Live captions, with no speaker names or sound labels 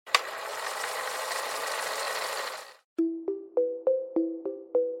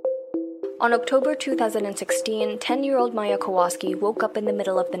On October 2016, 10-year-old Maya Kowalski woke up in the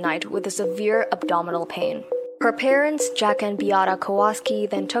middle of the night with a severe abdominal pain. Her parents, Jack and Beata Kowalski,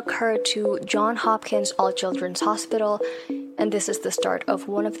 then took her to Johns Hopkins All Children's Hospital, and this is the start of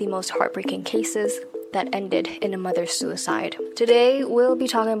one of the most heartbreaking cases that ended in a mother's suicide. Today, we'll be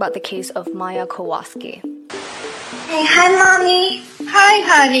talking about the case of Maya Kowalski. Hey, hi, Mommy. Hi,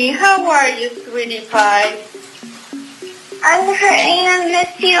 honey. How are you, sweetie pie? I'm hurting. I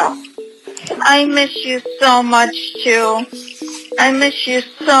miss you. I miss you so much, too. I miss you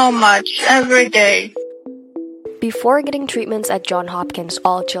so much every day. Before getting treatments at Johns Hopkins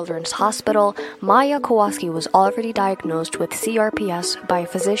All Children's Hospital, Maya Kowalski was already diagnosed with CRPS by a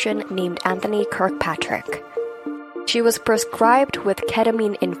physician named Anthony Kirkpatrick. She was prescribed with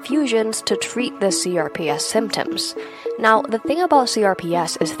ketamine infusions to treat the CRPS symptoms. Now, the thing about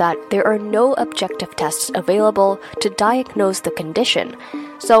CRPS is that there are no objective tests available to diagnose the condition,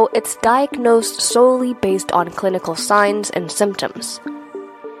 so it's diagnosed solely based on clinical signs and symptoms.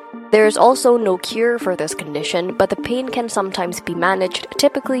 There is also no cure for this condition, but the pain can sometimes be managed,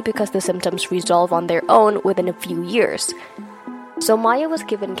 typically because the symptoms resolve on their own within a few years. So Maya was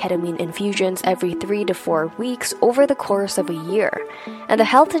given ketamine infusions every 3 to 4 weeks over the course of a year, and the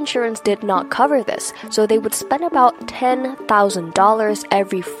health insurance did not cover this, so they would spend about $10,000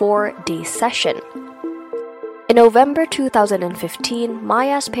 every 4-day session. In November 2015,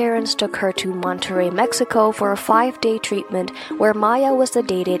 Maya's parents took her to Monterrey, Mexico for a 5-day treatment where Maya was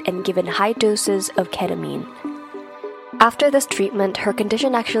sedated and given high doses of ketamine. After this treatment, her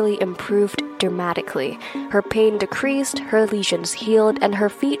condition actually improved dramatically. Her pain decreased, her lesions healed, and her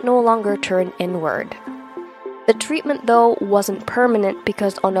feet no longer turned inward. The treatment, though, wasn't permanent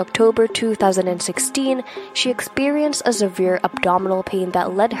because on October 2016, she experienced a severe abdominal pain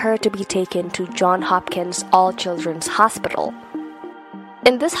that led her to be taken to Johns Hopkins All Children's Hospital.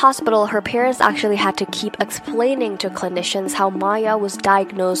 In this hospital, her parents actually had to keep explaining to clinicians how Maya was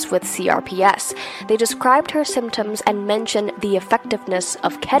diagnosed with CRPS. They described her symptoms and mentioned the effectiveness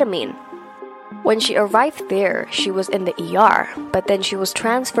of ketamine. When she arrived there, she was in the ER, but then she was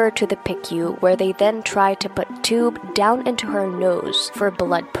transferred to the PICU, where they then tried to put a tube down into her nose for a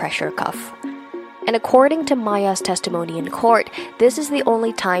blood pressure cuff. And according to Maya's testimony in court, this is the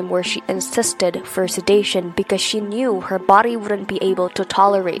only time where she insisted for sedation because she knew her body wouldn't be able to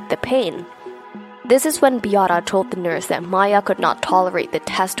tolerate the pain. This is when Beata told the nurse that Maya could not tolerate the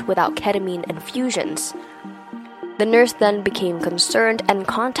test without ketamine infusions. The nurse then became concerned and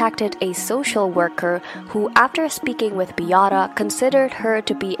contacted a social worker who, after speaking with Beata, considered her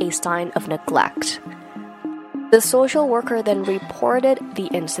to be a sign of neglect. The social worker then reported the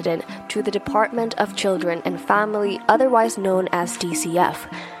incident to the Department of Children and Family, otherwise known as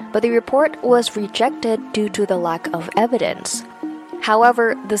DCF, but the report was rejected due to the lack of evidence.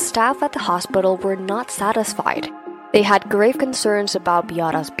 However, the staff at the hospital were not satisfied. They had grave concerns about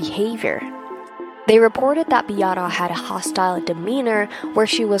Beata's behavior. They reported that Beata had a hostile demeanor where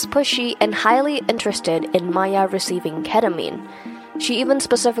she was pushy and highly interested in Maya receiving ketamine. She even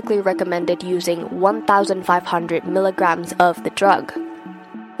specifically recommended using 1,500 milligrams of the drug.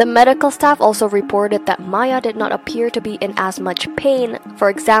 The medical staff also reported that Maya did not appear to be in as much pain. For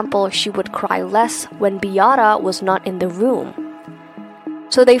example, she would cry less when Beata was not in the room.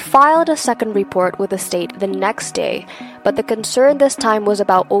 So they filed a second report with the state the next day, but the concern this time was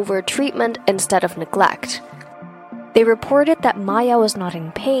about over-treatment instead of neglect. They reported that Maya was not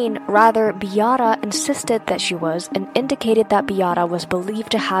in pain, rather Beata insisted that she was and indicated that Beata was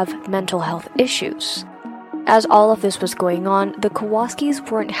believed to have mental health issues. As all of this was going on, the Kowalskis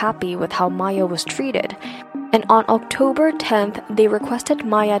weren't happy with how Maya was treated, and on October 10th, they requested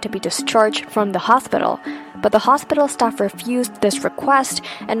Maya to be discharged from the hospital, but the hospital staff refused this request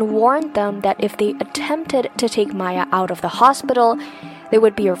and warned them that if they attempted to take Maya out of the hospital, they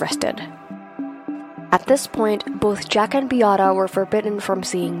would be arrested. At this point, both Jack and Beata were forbidden from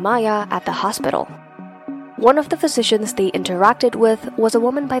seeing Maya at the hospital. One of the physicians they interacted with was a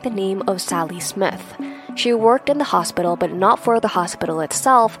woman by the name of Sally Smith. She worked in the hospital, but not for the hospital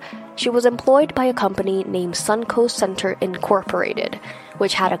itself. She was employed by a company named Suncoast Center Incorporated,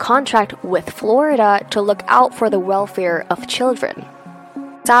 which had a contract with Florida to look out for the welfare of children.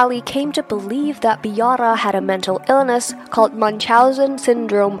 Sally came to believe that Beata had a mental illness called Munchausen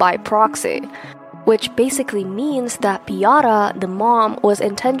syndrome by proxy, which basically means that Beata, the mom, was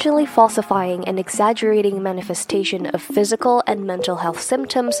intentionally falsifying and exaggerating manifestation of physical and mental health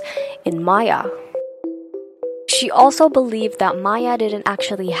symptoms in Maya. She also believed that Maya didn't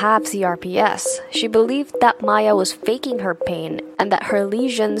actually have CRPS. She believed that Maya was faking her pain and that her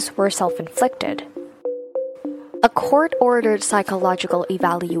lesions were self-inflicted. A court-ordered psychological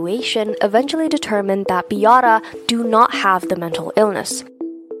evaluation eventually determined that Beata do not have the mental illness.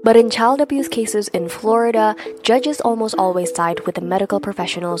 But in child abuse cases in Florida, judges almost always side with the medical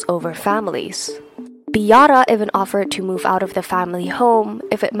professionals over families. Beata even offered to move out of the family home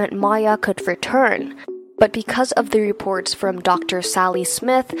if it meant Maya could return. But because of the reports from Dr. Sally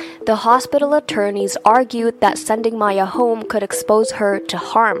Smith, the hospital attorneys argued that sending Maya home could expose her to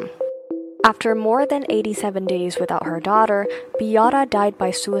harm. After more than 87 days without her daughter, Beata died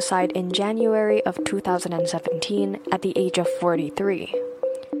by suicide in January of 2017 at the age of 43.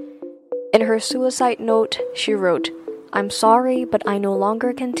 In her suicide note, she wrote, "I'm sorry, but I no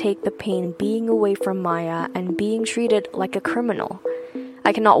longer can take the pain being away from Maya and being treated like a criminal.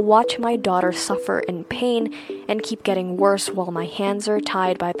 I cannot watch my daughter suffer in pain and keep getting worse while my hands are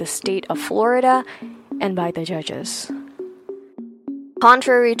tied by the state of Florida and by the judges."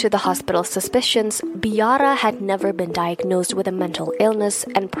 Contrary to the hospital's suspicions, Beata had never been diagnosed with a mental illness,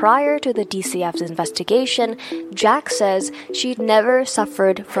 and prior to the DCF's investigation, Jack says she'd never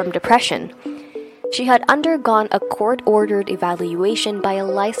suffered from depression. She had undergone a court-ordered evaluation by a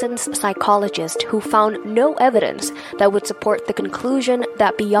licensed psychologist who found no evidence that would support the conclusion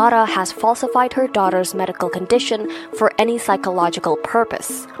that Beata has falsified her daughter's medical condition for any psychological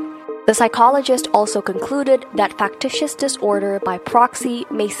purpose. The psychologist also concluded that factitious disorder by proxy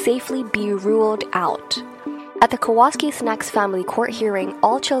may safely be ruled out. At the Kowalski Snacks family court hearing,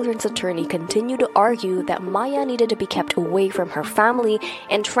 all children's attorney continued to argue that Maya needed to be kept away from her family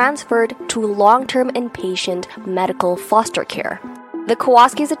and transferred to long-term inpatient medical foster care. The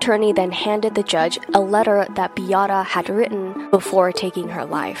Kowalski's attorney then handed the judge a letter that Beata had written before taking her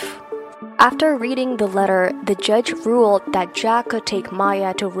life. After reading the letter, the judge ruled that Jack could take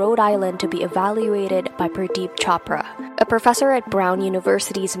Maya to Rhode Island to be evaluated by Pradeep Chopra, a professor at Brown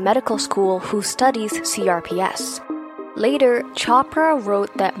University's medical school who studies CRPS. Later, Chopra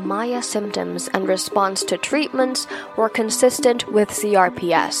wrote that Maya's symptoms and response to treatments were consistent with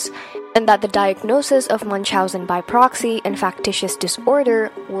CRPS, and that the diagnosis of Munchausen by proxy and factitious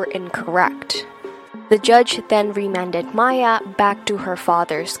disorder were incorrect. The judge then remanded Maya back to her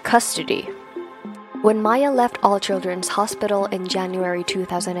father's custody. When Maya left All Children's Hospital in January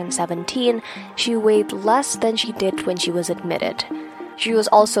 2017, she weighed less than she did when she was admitted. She was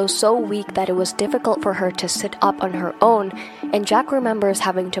also so weak that it was difficult for her to sit up on her own, and Jack remembers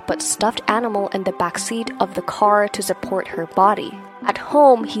having to put stuffed animal in the back seat of the car to support her body. At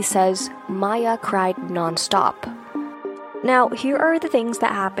home, he says, Maya cried nonstop. Now, here are the things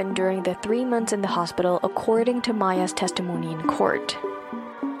that happened during the 3 months in the hospital according to Maya's testimony in court.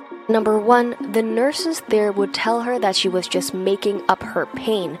 Number 1, the nurses there would tell her that she was just making up her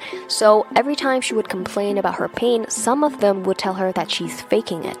pain. So every time she would complain about her pain, some of them would tell her that she's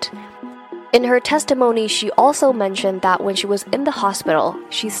faking it. In her testimony, she also mentioned that when she was in the hospital,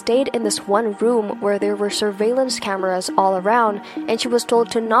 she stayed in this one room where there were surveillance cameras all around, and she was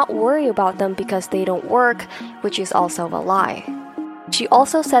told to not worry about them because they don't work, which is also a lie. She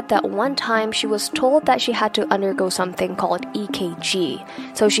also said that one time she was told that she had to undergo something called EKG,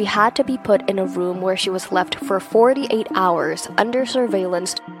 so she had to be put in a room where she was left for 48 hours under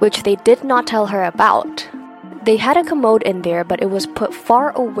surveillance, which they did not tell her about. They had a commode in there, but it was put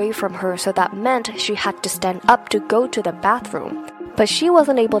far away from her, so that meant she had to stand up to go to the bathroom. But she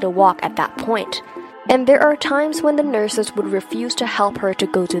wasn't able to walk at that point. And there are times when the nurses would refuse to help her to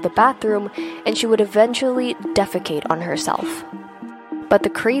go to the bathroom, and she would eventually defecate on herself. But the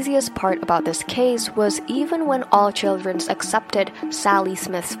craziest part about this case was even when All Children's accepted Sally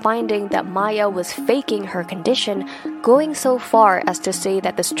Smith's finding that Maya was faking her condition, going so far as to say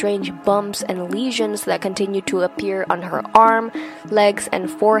that the strange bumps and lesions that continued to appear on her arm, legs,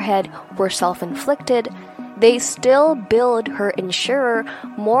 and forehead were self-inflicted, they still billed her insurer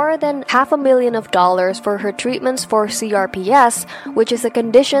more than $500,000 for her treatments for CRPS, which is a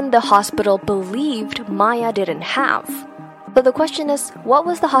condition the hospital believed Maya didn't have. So the question is, what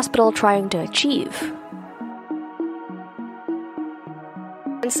was the hospital trying to achieve?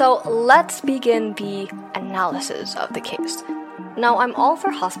 And so let's begin the analysis of the case. Now, I'm all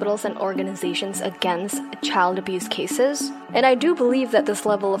for hospitals and organizations against child abuse cases, and I do believe that this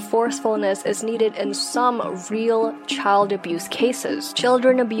level of forcefulness is needed in some real child abuse cases.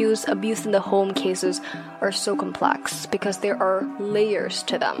 Children abuse, abuse in the home cases are so complex because there are layers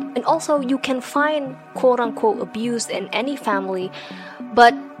to them. And also, you can find quote-unquote abuse in any family,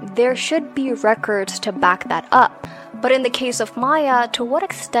 but there should be records to back that up. But in the case of Maya, to what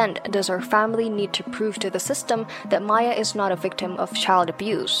extent does her family need to prove to the system that Maya is not a victim of child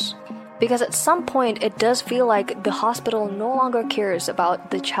abuse? Because at some point, it does feel like the hospital no longer cares about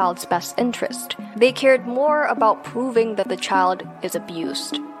the child's best interest. They cared more about proving that the child is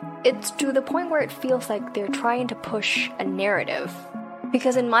abused. It's to the point where it feels like they're trying to push a narrative.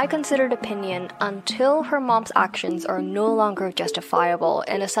 Because in my considered opinion, until her mom's actions are no longer justifiable,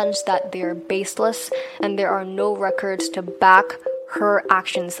 in a sense that they're baseless and there are no records to back her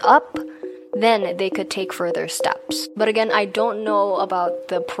actions up, then they could take further steps. But again, I don't know about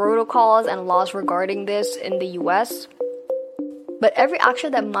the protocols and laws regarding this in the US. But every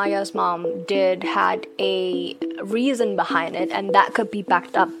action that Maya's mom did had a reason behind it, and that could be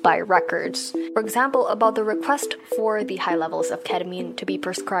backed up by records. For example, about the request for the high levels of ketamine to be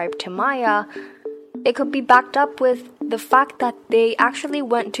prescribed to Maya, it could be backed up with the fact that they actually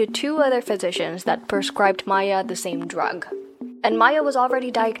went to 2 other physicians that prescribed Maya the same drug. And Maya was already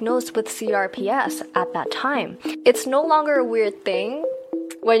diagnosed with CRPS at that time. It's no longer a weird thing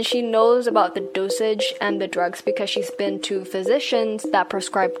when she knows about the dosage and the drugs because she's been to physicians that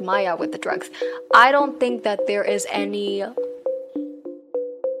prescribed Maya with the drugs. I don't think that there is any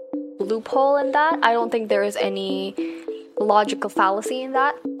loophole in that. I don't think there is any logical fallacy in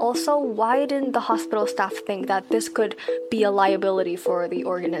that. Also, why didn't the hospital staff think that this could be a liability for the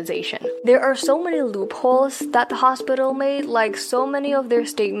organization? There are so many loopholes that the hospital made, like so many of their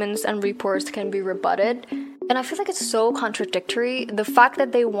statements and reports can be rebutted. And I feel like it's so contradictory, the fact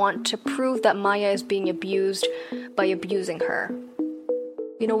that they want to prove that Maya is being abused by abusing her.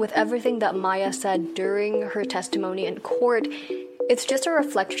 You know, with everything that Maya said during her testimony in court, it's just a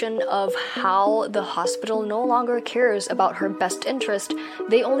reflection of how the hospital no longer cares about her best interest.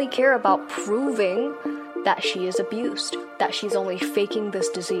 They only care about proving that she is abused, that she's only faking this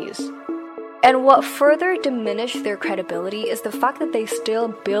disease. And what further diminished their credibility is the fact that they still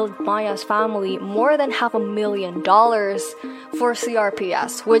billed Maya's family more than $500,000 for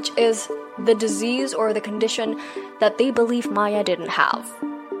CRPS, which is the disease or the condition that they believe Maya didn't have.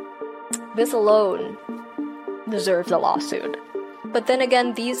 This alone deserves a lawsuit. But then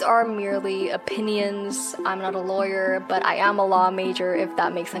again, these are merely opinions. I'm not a lawyer, but I am a law major, if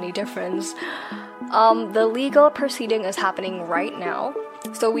that makes any difference. The legal proceeding is happening right now,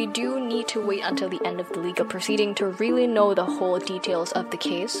 so we do need to wait until the end of the legal proceeding to really know the whole details of the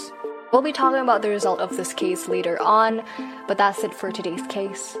case. We'll be talking about the result of this case later on, but that's it for today's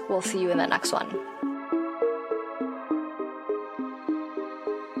case. We'll see you in the next one.